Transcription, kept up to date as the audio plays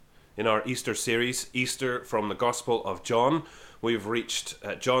In our Easter series, Easter from the Gospel of John, we've reached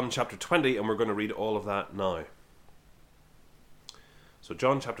John chapter 20, and we're going to read all of that now. So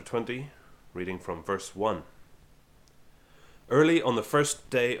John chapter 20, reading from verse 1. Early on the first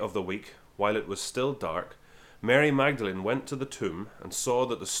day of the week, while it was still dark, Mary Magdalene went to the tomb and saw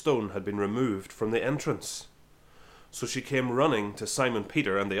that the stone had been removed from the entrance. So she came running to Simon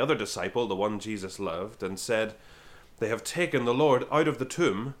Peter and the other disciple, the one Jesus loved, and said, "They have taken the Lord out of the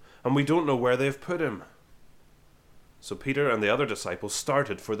tomb, and we don't know where they have put him." So Peter and the other disciple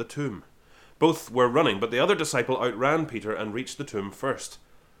started for the tomb. Both were running, but the other disciple outran Peter and reached the tomb first.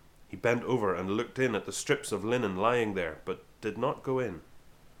 He bent over and looked in at the strips of linen lying there, but did not go in.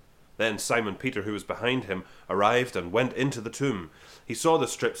 Then Simon Peter, who was behind him, arrived and went into the tomb. He saw the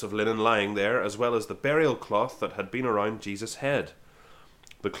strips of linen lying there, as well as the burial cloth that had been around Jesus' head.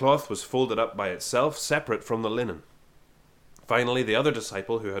 The cloth was folded up by itself, separate from the linen. Finally, the other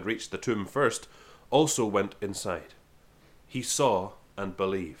disciple, who had reached the tomb first, also went inside. He saw and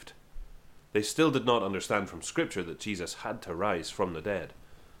believed. They still did not understand from Scripture that Jesus had to rise from the dead.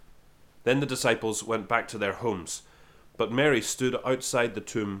 Then the disciples went back to their homes, but Mary stood outside the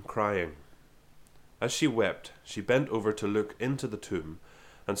tomb crying. As she wept, she bent over to look into the tomb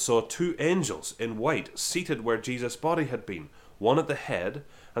and saw two angels in white seated where Jesus' body had been, one at the head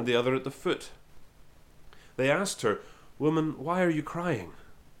and the other at the foot. They asked her, "Woman, why are you crying?"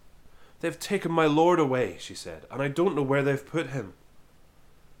 "They've taken my Lord away," she said, "and I don't know where they've put him."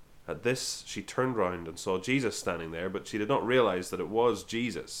 At this, she turned round and saw Jesus standing there, but she did not realize that it was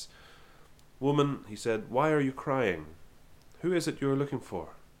Jesus. "Woman," he said, "why are you crying? Who is it you are looking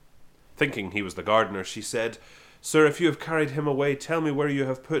for?" Thinking he was the gardener, she said, "Sir, if you have carried him away, tell me where you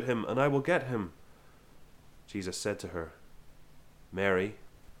have put him, and I will get him." Jesus said to her, "Mary."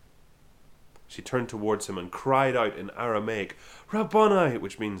 She turned towards him and cried out in Aramaic, "Rabboni,"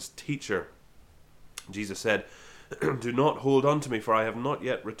 which means teacher. Jesus said, "Do not hold on to me, for I have not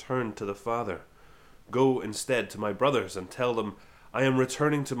yet returned to the Father. Go instead to my brothers and tell them, I am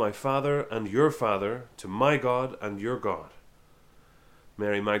returning to my Father and your Father, to my God and your God."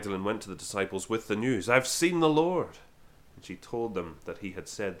 Mary Magdalene went to the disciples with the news, "I've seen the Lord." And she told them that he had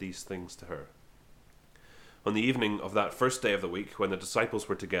said these things to her. On the evening of that first day of the week, when the disciples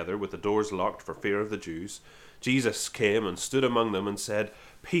were together with the doors locked for fear of the Jews, Jesus came and stood among them and said,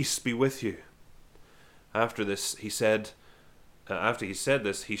 "Peace be with you." After he said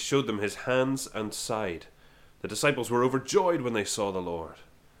this, he showed them his hands and side. The disciples were overjoyed when they saw the Lord.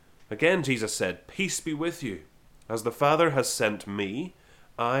 Again Jesus said, "Peace be with you. As the Father has sent me,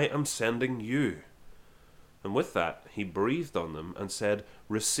 I am sending you." And with that, he breathed on them and said,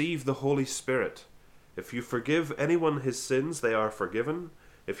 "Receive the Holy Spirit. If you forgive anyone his sins, they are forgiven.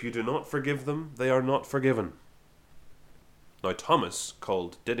 If you do not forgive them, they are not forgiven." Now Thomas,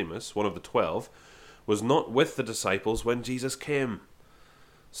 called Didymus, one of the 12, was not with the disciples when Jesus came.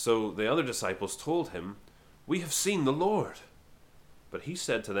 So the other disciples told him, "We have seen the Lord." But he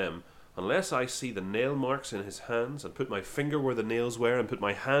said to them, "Unless I see the nail marks in his hands, and put my finger where the nails were, and put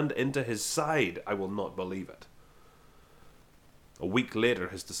my hand into his side, I will not believe it." A week later,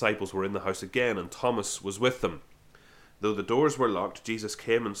 his disciples were in the house again, and Thomas was with them. Though the doors were locked, Jesus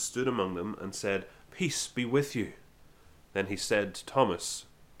came and stood among them and said, "Peace be with you." Then he said to Thomas,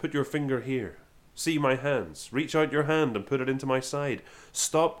 "Put your finger here. See my hands. Reach out your hand and put it into my side.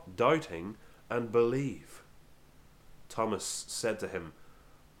 Stop doubting and believe." Thomas said to him,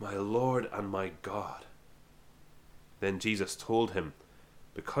 "My Lord and my God." Then Jesus told him,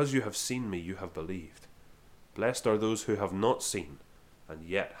 "Because you have seen me, you have believed. Blessed are those who have not seen and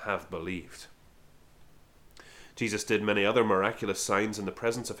yet have believed." Jesus did many other miraculous signs in the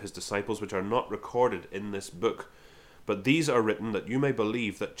presence of his disciples, which are not recorded in this book. But these are written that you may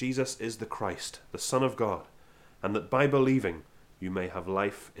believe that Jesus is the Christ, the Son of God, and that by believing you may have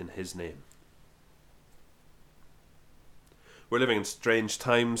life in his name. We're living in strange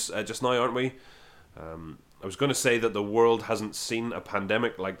times just now, aren't we? I was going to say that the world hasn't seen a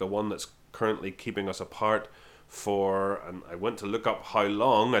pandemic like the one that's currently keeping us apart and I went to look up how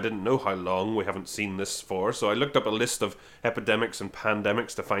long. I didn't know how long we haven't seen this for, so I looked up a list of epidemics and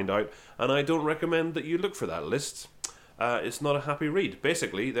pandemics to find out, and I don't recommend that you look for that list. It's not a happy read.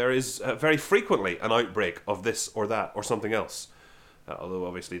 Basically, there is very frequently an outbreak of this or that or something else, although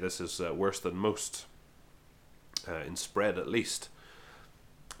obviously this is worse than most, in spread at least.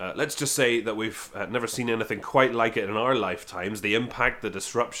 Let's just say that we've never seen anything quite like it in our lifetimes. The impact, the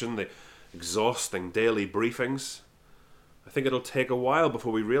disruption, the exhausting daily briefings. I think it'll take a while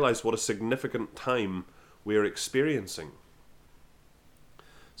before we realize what a significant time we're experiencing.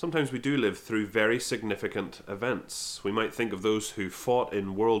 sometimes we do live through very significant events. We might think of those who fought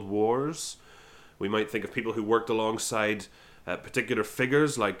in world wars. We might think of people who worked alongside particular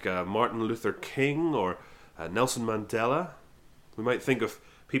figures like Martin Luther King or Nelson Mandela. We might think of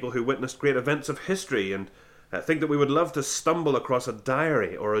people who witnessed great events of history and think that we would love to stumble across a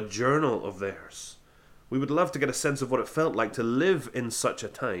diary or a journal of theirs. We would love to get a sense of what it felt like to live in such a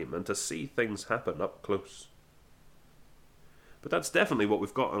time and to see things happen up close. But that's definitely what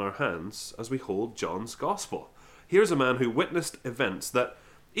we've got on our hands as we hold John's Gospel. Here's a man who witnessed events that,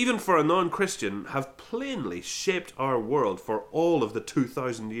 even for a non-Christian, have plainly shaped our world for all of the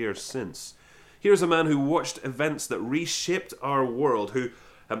 2,000 years since. Here's a man who watched events that reshaped our world, who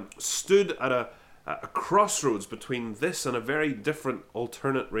stood at a crossroads between this and a very different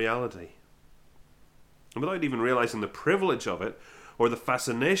alternate reality. And without even realizing the privilege of it, or the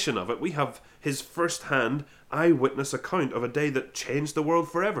fascination of it, we have his first-hand eyewitness account of a day that changed the world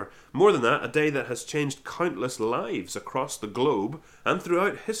forever. More than that, a day that has changed countless lives across the globe and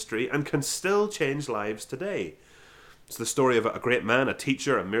throughout history and can still change lives today. It's the story of a great man, a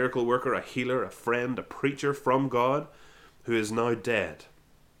teacher, a miracle worker, a healer, a friend, a preacher from God, who is now dead.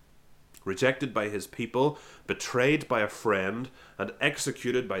 Rejected by his people, betrayed by a friend, and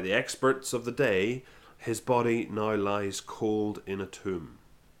executed by the experts of the day, his body now lies cold in a tomb.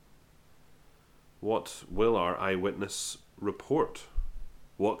 What will our eyewitness report?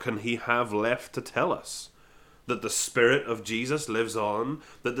 What can he have left to tell us? That the Spirit of Jesus lives on?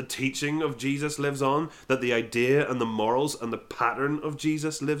 That the teaching of Jesus lives on? That the idea and the morals and the pattern of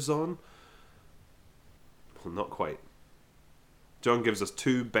Jesus lives on? Well, not quite. John gives us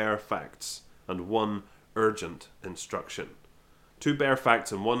two bare facts and one urgent instruction. Two bare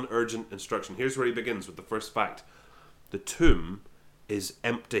facts and one urgent instruction. Here's where he begins with the first fact. The tomb is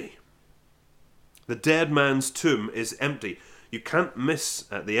empty. The dead man's tomb is empty. You can't miss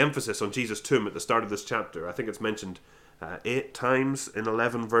the emphasis on Jesus' tomb at the start of this chapter. I think it's mentioned 8 times in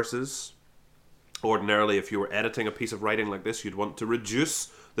 11 verses. Ordinarily, if you were editing a piece of writing like this, you'd want to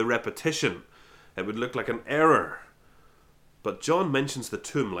reduce the repetition. It would look like an error. But John mentions the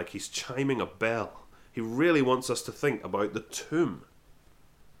tomb like he's chiming a bell. He really wants us to think about the tomb.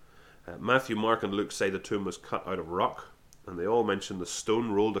 Matthew, Mark and Luke say the tomb was cut out of rock, and they all mention the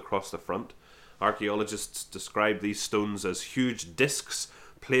stone rolled across the front. Archaeologists describe these stones as huge discs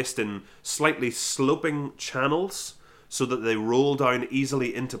placed in slightly sloping channels so that they roll down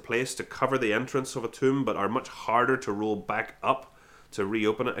easily into place to cover the entrance of a tomb, but are much harder to roll back up to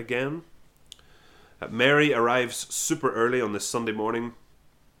reopen it again. Mary arrives super early on this Sunday morning.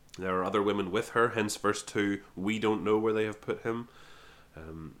 There are other women with her, hence verse 2, we don't know where they have put him.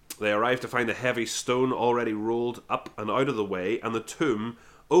 They arrive to find the heavy stone already rolled up and out of the way, and the tomb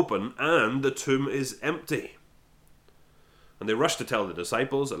open, and the tomb is empty. And they rush to tell the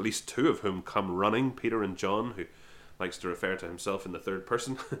disciples, at least 2 of whom come running, Peter and John, who likes to refer to himself in the third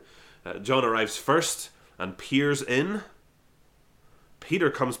person. John arrives first and peers in.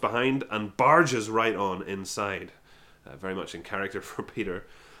 Peter comes behind and barges right on inside. Very much in character for Peter.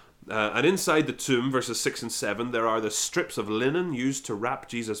 And inside the tomb, verses 6 and 7, there are the strips of linen used to wrap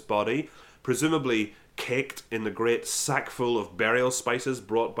Jesus' body, presumably caked in the great sackful of burial spices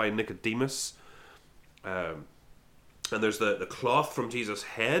brought by Nicodemus. And there's the cloth from Jesus'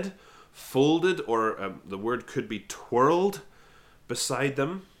 head, folded, or the word could be twirled, beside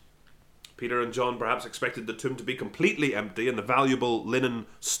them. Peter and John perhaps expected the tomb to be completely empty and the valuable linen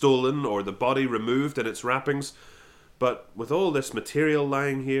stolen or the body removed and its wrappings. But with all this material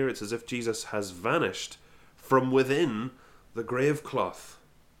lying here, it's as if Jesus has vanished from within the grave cloth.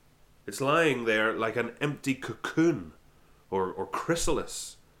 It's lying there like an empty cocoon or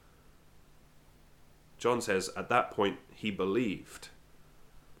chrysalis. John says at that point he believed.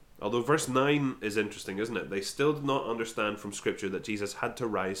 Although verse 9 is interesting, isn't it? They still did not understand from Scripture that Jesus had to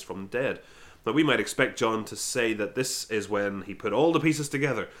rise from the dead. Now we might expect John to say that this is when he put all the pieces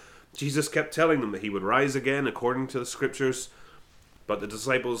together. Jesus kept telling them that he would rise again according to the Scriptures, but the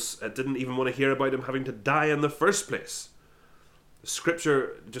disciples didn't even want to hear about him having to die in the first place. The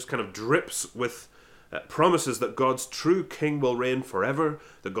Scripture just kind of drips with promises that God's true King will reign forever,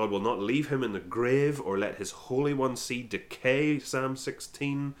 that God will not leave him in the grave or let his Holy One see decay, Psalm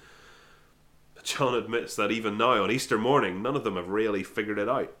 16. John admits that even now, on Easter morning, none of them have really figured it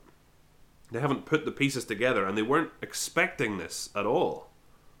out. They haven't put the pieces together, and they weren't expecting this at all.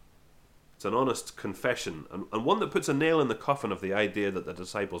 It's an honest confession, and one that puts a nail in the coffin of the idea that the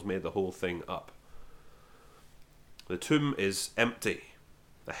disciples made the whole thing up. The tomb is empty.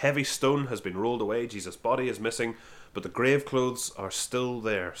 The heavy stone has been rolled away, Jesus' body is missing, but the grave clothes are still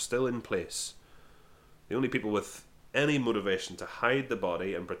there, still in place. The only people with any motivation to hide the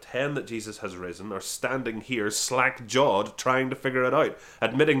body and pretend that Jesus has risen are standing here slack-jawed trying to figure it out,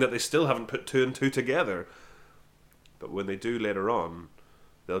 admitting that they still haven't put two and two together. But when they do later on,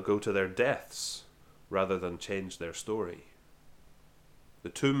 they'll go to their deaths rather than change their story. The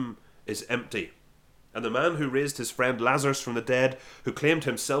tomb is empty, and the man who raised his friend Lazarus from the dead, who claimed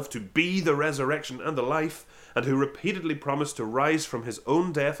himself to be the resurrection and the life, and who repeatedly promised to rise from his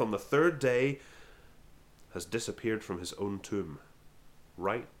own death on the third day, has disappeared from his own tomb,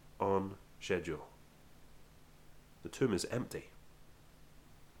 right on schedule. The tomb is empty.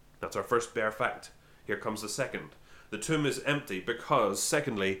 That's our first bare fact. Here comes the second. The tomb is empty because,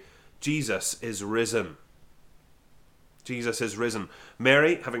 secondly, Jesus is risen. Jesus is risen.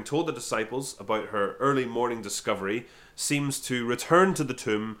 Mary, having told the disciples about her early morning discovery, seems to return to the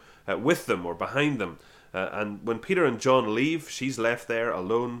tomb with them or behind them. And when Peter and John leave, she's left there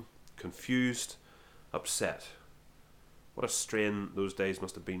alone, confused, upset. What a strain those days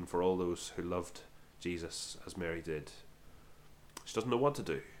must have been for all those who loved Jesus as Mary did. She doesn't know what to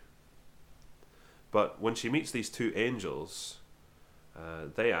do. But when she meets these two angels,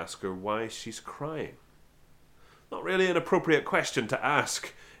 they ask her why she's crying. Not really an appropriate question to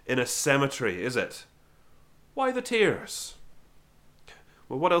ask in a cemetery, is it? Why the tears?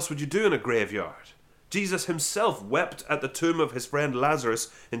 Well, what else would you do in a graveyard? Jesus himself wept at the tomb of his friend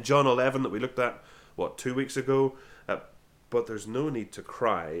Lazarus in John 11 that we looked at, 2 weeks ago? But there's no need to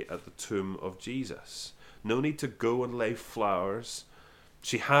cry at the tomb of Jesus. No need to go and lay flowers.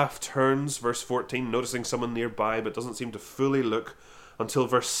 She half turns, verse 14, noticing someone nearby, but doesn't seem to fully look until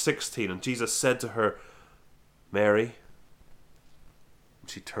verse 16. And Jesus said to her, "Mary."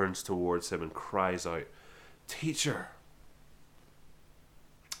 She turns towards him and cries out, "Teacher."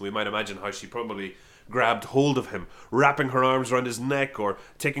 We might imagine how she probably grabbed hold of him, wrapping her arms around his neck, or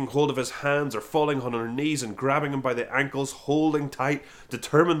taking hold of his hands, or falling on her knees and grabbing him by the ankles, holding tight,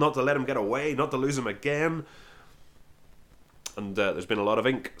 determined not to let him get away, not to lose him again. And there's been a lot of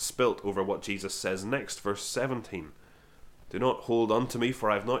ink spilt over what Jesus says next, verse 17. "Do not hold on to me,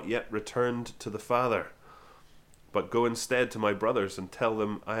 for I have not yet returned to the Father. But go instead to my brothers and tell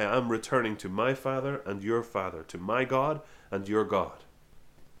them, I am returning to my Father and your Father, to my God and your God."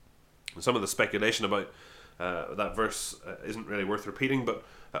 And some of the speculation about that verse isn't really worth repeating, but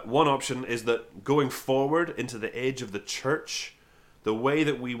one option is that going forward into the age of the church, the way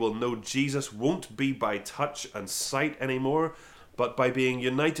that we will know Jesus won't be by touch and sight anymore, but by being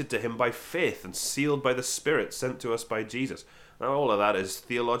united to him by faith and sealed by the Spirit sent to us by Jesus. Now, all of that is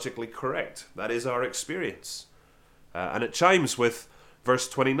theologically correct. That is our experience. And it chimes with verse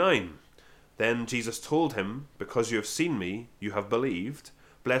 29. "Then Jesus told him, 'Because you have seen me, you have believed.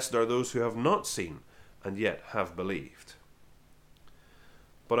 Blessed are those who have not seen, and yet have believed.'"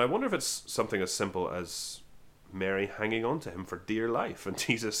 But I wonder if it's something as simple as Mary hanging on to him for dear life. And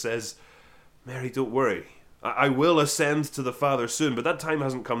Jesus says, "Mary, don't worry. I will ascend to the Father soon, but that time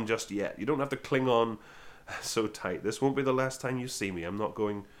hasn't come just yet. You don't have to cling on so tight. This won't be the last time you see me. I'm not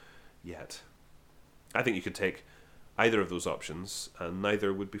going yet." I think you could take either of those options, and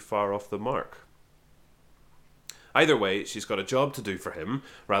neither would be far off the mark. Either way, she's got a job to do for him,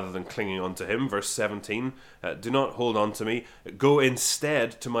 rather than clinging on to him. Verse 17, "Do not hold on to me. Go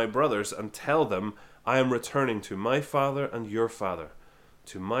instead to my brothers and tell them, I am returning to my Father and your Father,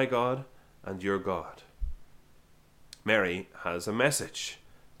 to my God and your God." Mary has a message.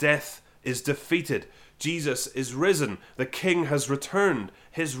 Death is defeated. Jesus is risen. The King has returned.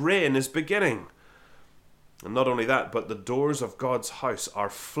 His reign is beginning. And not only that, but the doors of God's house are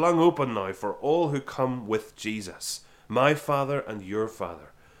flung open now for all who come with Jesus. My Father and your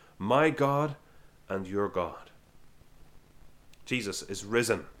Father. My God and your God. Jesus is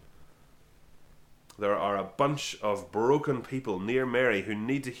risen. There are a bunch of broken people near Mary who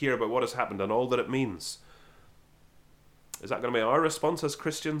need to hear about what has happened and all that it means. Is that going to be our response as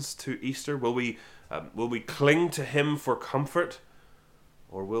Christians to Easter? Will we cling to him for comfort?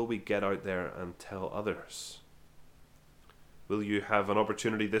 Or will we get out there and tell others? Will you have an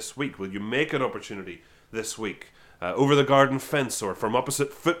opportunity this week? Will you make an opportunity this week? Over the garden fence, or from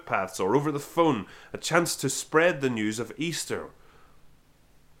opposite footpaths, or over the phone, a chance to spread the news of Easter.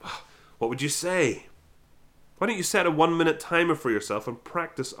 What would you say? Why don't you set a 1-minute timer for yourself and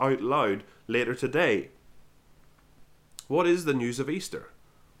practice out loud later today? What is the news of Easter?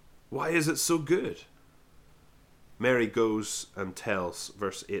 Why is it so good? Mary goes and tells,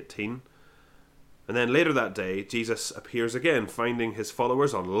 verse 18. And then later that day, Jesus appears again, finding his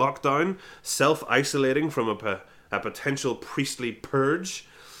followers on lockdown, self-isolating from a potential priestly purge.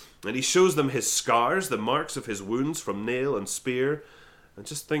 And he shows them his scars, the marks of his wounds from nail and spear. And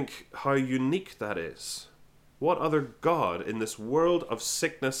just think how unique that is. What other God in this world of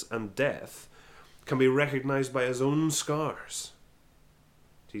sickness and death can be recognized by his own scars?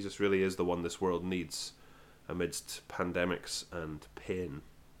 Jesus really is the one this world needs amidst pandemics and pain.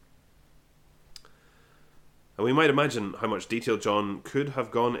 And we might imagine how much detail John could have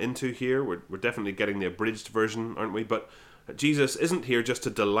gone into here. We're definitely getting the abridged version, aren't we? But Jesus isn't here just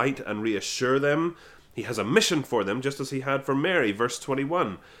to delight and reassure them. He has a mission for them, just as he had for Mary. Verse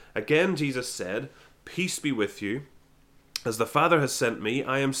 21. Again, Jesus said, "Peace be with you. As the Father has sent me,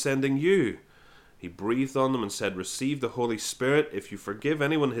 I am sending you." He breathed on them and said, "Receive the Holy Spirit. If you forgive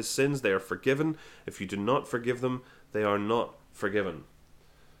anyone his sins, they are forgiven. If you do not forgive them, they are not forgiven."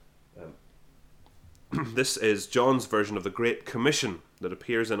 This is John's version of the Great Commission that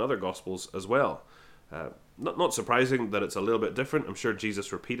appears in other Gospels as well. Not surprising that it's a little bit different. I'm sure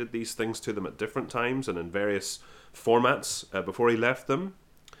Jesus repeated these things to them at different times and in various formats before he left them.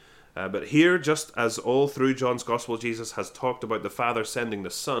 But here, just as all through John's Gospel, Jesus has talked about the Father sending the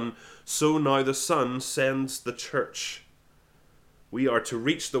Son, so now the Son sends the church. We are to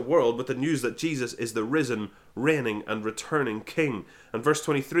reach the world with the news that Jesus is the risen, reigning, and returning King. And verse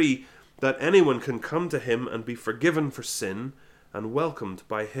 23, that anyone can come to him and be forgiven for sin and welcomed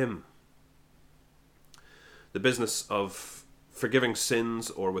by him. The business of forgiving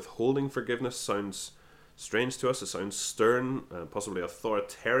sins or withholding forgiveness sounds strange to us. It sounds stern, possibly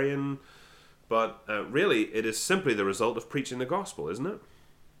authoritarian, but really it is simply the result of preaching the gospel, isn't it?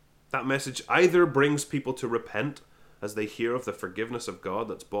 That message either brings people to repent as they hear of the forgiveness of God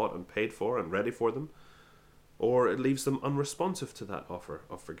that's bought and paid for and ready for them, or it leaves them unresponsive to that offer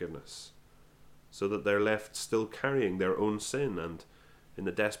of forgiveness, so that they're left still carrying their own sin and in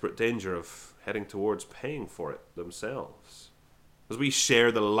the desperate danger of heading towards paying for it themselves. As we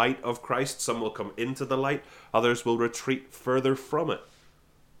share the light of Christ, some will come into the light, others will retreat further from it.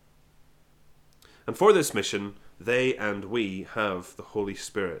 And for this mission, they and we have the Holy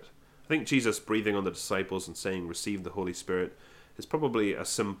Spirit. I think Jesus breathing on the disciples and saying, "Receive the Holy Spirit," is probably a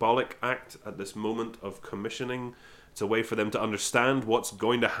symbolic act at this moment of commissioning. It's a way for them to understand what's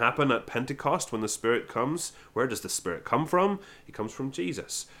going to happen at Pentecost when the Spirit comes. Where does the Spirit come from? He comes from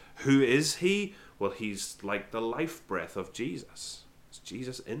Jesus. Who is he? Well, he's like the life breath of Jesus. It's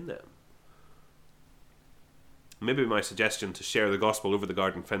Jesus in them. Maybe my suggestion to share the gospel over the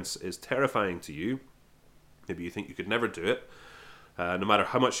garden fence is terrifying to you. Maybe you think you could never do it, no matter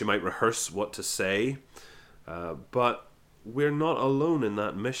how much you might rehearse what to say. But we're not alone in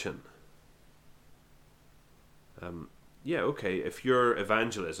that mission. If your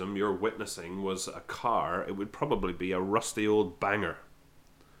evangelism, your witnessing was a car, it would probably be a rusty old banger.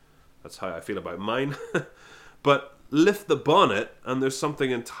 That's how I feel about mine. But lift the bonnet and there's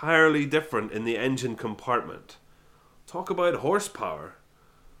something entirely different in the engine compartment. Talk about horsepower.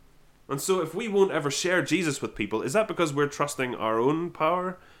 And so if we won't ever share Jesus with people, is that because we're trusting our own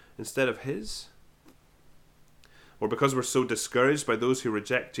power instead of his? Or because we're so discouraged by those who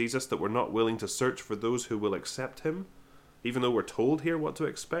reject Jesus that we're not willing to search for those who will accept him, even though we're told here what to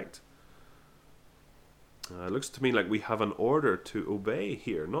expect? It looks to me like we have an order to obey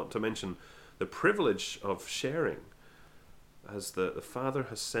here, not to mention the privilege of sharing. As the Father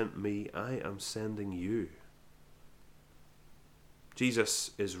has sent me, I am sending you.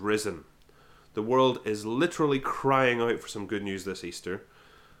 Jesus is risen. The world is literally crying out for some good news this Easter.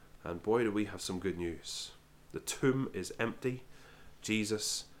 And boy, do we have some good news. The tomb is empty.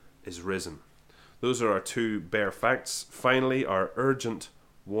 Jesus is risen. Those are our two bare facts. Finally, our urgent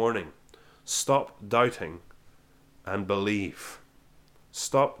warning. Stop doubting and believe.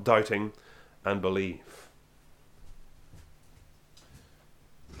 Stop doubting and believe.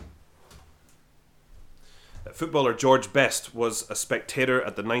 Footballer George Best was a spectator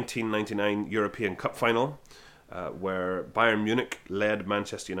at the 1999 European Cup final, where Bayern Munich led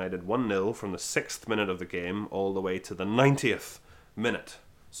Manchester United 1-0 from the 6th minute of the game all the way to the 90th minute.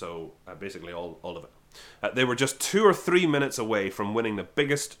 So basically all of it. They were just 2 or 3 minutes away from winning the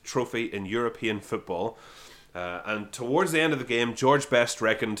biggest trophy in European football. And towards the end of the game, George Best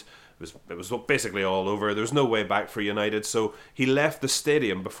reckoned it was basically all over. There was no way back for United, so he left the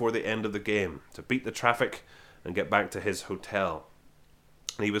stadium before the end of the game to beat the traffic and get back to his hotel.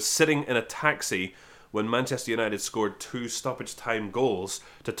 And he was sitting in a taxi when Manchester United scored 2 stoppage time goals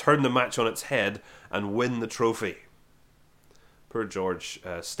to turn the match on its head and win the trophy. Poor George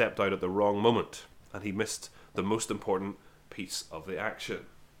stepped out at the wrong moment, and he missed the most important piece of the action.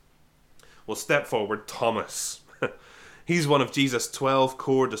 Well, step forward Thomas. He's one of Jesus' 12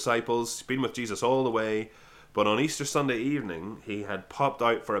 core disciples. He's been with Jesus all the way, but on Easter Sunday evening, he had popped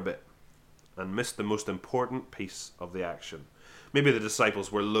out for a bit and missed the most important piece of the action. Maybe the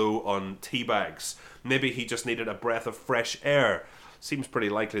disciples were low on tea bags. Maybe he just needed a breath of fresh air. Seems pretty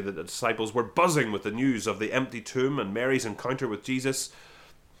likely that the disciples were buzzing with the news of the empty tomb and Mary's encounter with Jesus.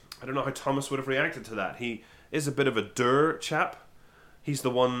 I don't know how Thomas would have reacted to that. He is a bit of a dour chap. He's the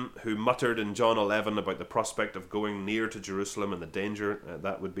one who muttered in John 11 about the prospect of going near to Jerusalem and the danger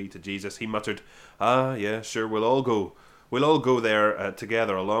that would be to Jesus. He muttered, yeah, sure, we'll all go. We'll all go there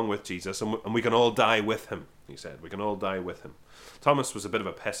together along with Jesus, and we can all die with him, he said. We can all die with him. Thomas was a bit of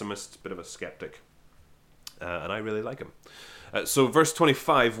a pessimist, a bit of a skeptic, and I really like him. So verse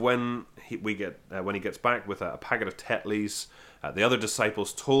 25, when he gets back with a packet of Tetleys, the other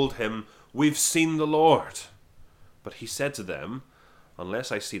disciples told him, "We've seen the Lord." But he said to them,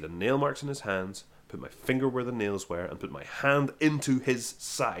 "Unless I see the nail marks in his hands, put my finger where the nails were, and put my hand into his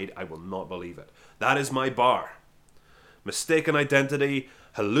side, I will not believe it." That is my bar. Mistaken identity,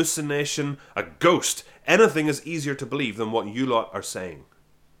 hallucination, a ghost. Anything is easier to believe than what you lot are saying.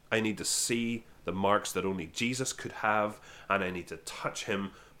 I need to see the marks that only Jesus could have, and I need to touch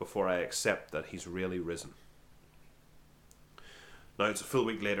him before I accept that he's really risen. Now it's a full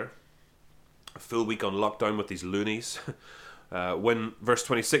week later, a full week on lockdown with these loonies. When, verse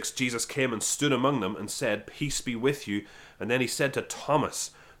 26, Jesus came and stood among them and said, "Peace be with you." And then he said to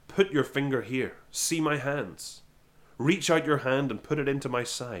Thomas, "Put your finger here, see my hands. Reach out your hand and put it into my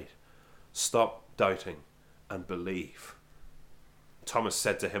side. Stop doubting and believe." Thomas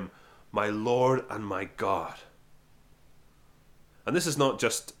said to him, "My Lord and my God." And this is not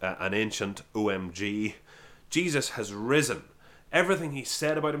just an ancient OMG. Jesus has risen. Everything he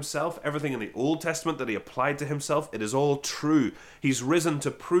said about himself, everything in the Old Testament that he applied to himself, it is all true. He's risen to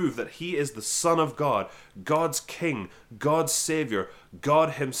prove that he is the Son of God, God's King, God's Savior,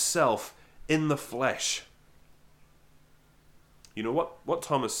 God himself in the flesh. You know what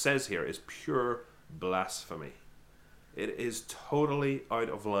Thomas says here is pure blasphemy. It is totally out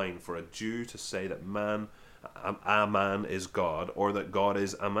of line for a Jew to say that a man is God, or that God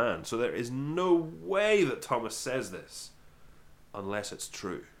is a man. So there is no way that Thomas says this unless it's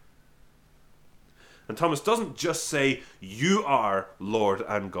true. And Thomas doesn't just say, "You are Lord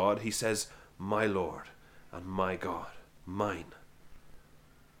and God." He says, "My Lord and my God, mine."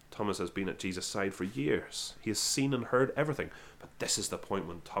 Thomas has been at Jesus' side for years. He has seen and heard everything. But this is the point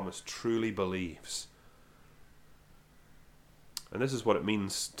when Thomas truly believes. And this is what it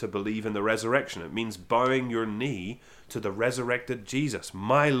means to believe in the resurrection. It means bowing your knee to the resurrected Jesus,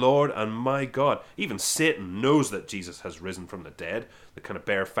 my Lord and my God. Even Satan knows that Jesus has risen from the dead, the kind of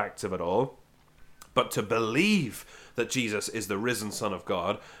bare facts of it all. But to believe that Jesus is the risen Son of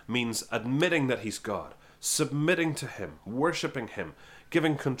God means admitting that he's God, submitting to him, worshipping him,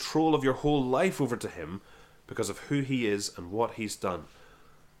 giving control of your whole life over to him because of who he is and what he's done.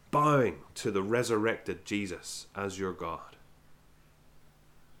 Bowing to the resurrected Jesus as your God.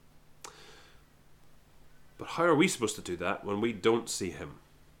 But how are we supposed to do that when we don't see him?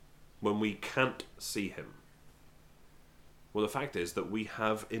 When we can't see him? Well, the fact is that we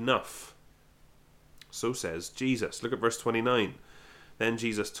have enough. So says Jesus. Look at verse 29. Then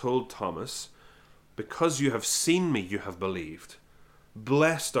Jesus told Thomas, "Because you have seen me, you have believed.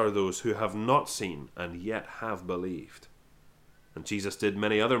 Blessed are those who have not seen and yet have believed." And Jesus did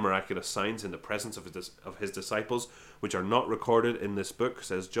many other miraculous signs in the presence of his disciples, which are not recorded in this book,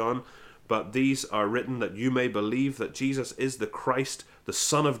 says John. But these are written that you may believe that Jesus is the Christ, the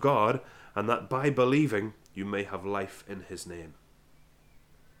Son of God, and that by believing you may have life in his name.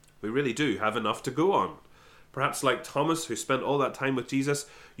 We really do have enough to go on. Perhaps like Thomas, who spent all that time with Jesus,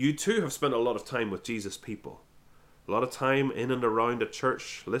 you too have spent a lot of time with Jesus' people. A lot of time in and around a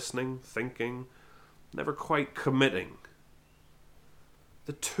church, listening, thinking, never quite committing.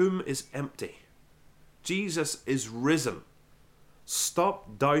 The tomb is empty. Jesus is risen.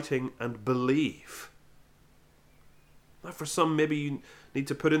 Stop doubting and believe. Now, for some, maybe you need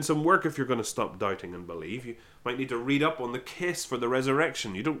to put in some work if you're going to stop doubting and believe. You might need to read up on the case for the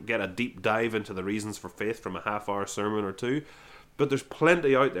resurrection. You don't get a deep dive into the reasons for faith from a half-hour sermon or two, but there's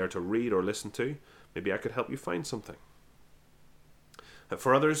plenty out there to read or listen to. Maybe I could help you find something.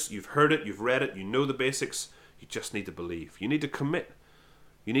 For others, you've heard it, you've read it, you know the basics. You just need to believe. You need to commit.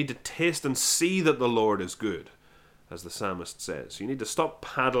 You need to taste and see that the Lord is good, as the psalmist says. You need to stop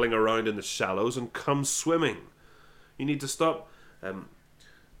paddling around in the shallows and come swimming. You need to stop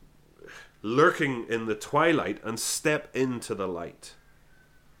lurking in the twilight and step into the light.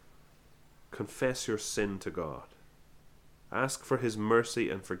 Confess your sin to God. Ask for his mercy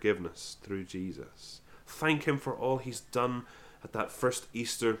and forgiveness through Jesus. Thank him for all he's done at that first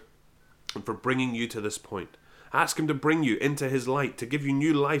Easter and for bringing you to this point. Ask him to bring you into his light, to give you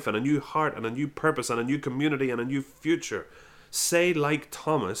new life and a new heart and a new purpose and a new community and a new future. Say like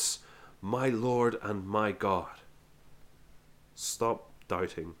Thomas, my Lord and my God. Stop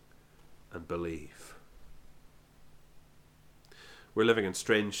doubting and believe. We're living in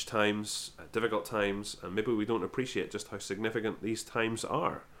strange times, difficult times, and maybe we don't appreciate just how significant these times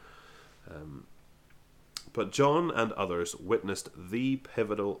are. But John and others witnessed the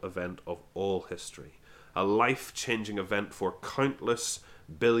pivotal event of all history, a life-changing event for countless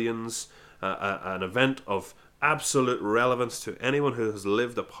billions, an event of absolute relevance to anyone who has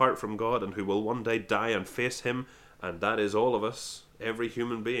lived apart from God and who will one day die and face Him, and that is all of us, every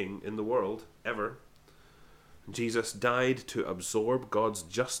human being in the world, ever. Jesus died to absorb God's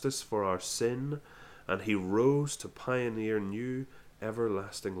justice for our sin, and He rose to pioneer new,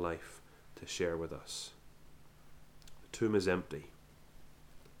 everlasting life to share with us. The tomb is empty.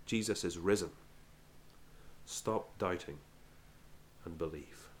 Jesus is risen. Stop doubting and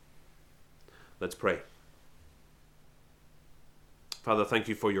believe. Let's pray. Father, thank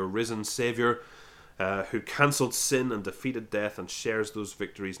you for your risen Saviour, who cancelled sin and defeated death and shares those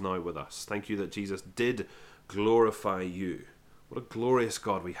victories now with us. Thank you that Jesus did glorify you. What a glorious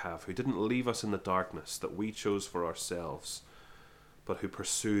God we have, who didn't leave us in the darkness that we chose for ourselves, but who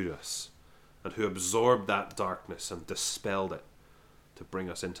pursued us and who absorbed that darkness and dispelled it to bring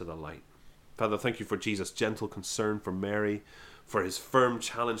us into the light. Father, thank you for Jesus' gentle concern for Mary, for his firm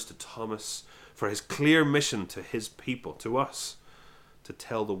challenge to Thomas, for his clear mission to his people, to us, to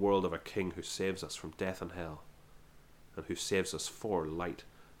tell the world of a King who saves us from death and hell, and who saves us for light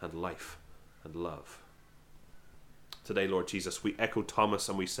and life and love. Today, Lord Jesus, we echo Thomas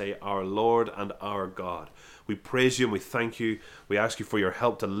and we say, our Lord and our God. We praise you and we thank you. We ask you for your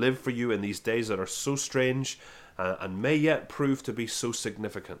help to live for you in these days that are so strange and may yet prove to be so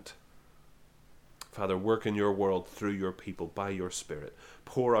significant. Father, work in your world through your people by your Spirit.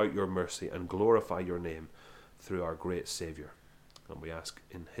 Pour out your mercy and glorify your name through our great Saviour. And we ask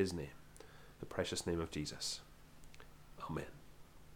in his name, the precious name of Jesus. Amen.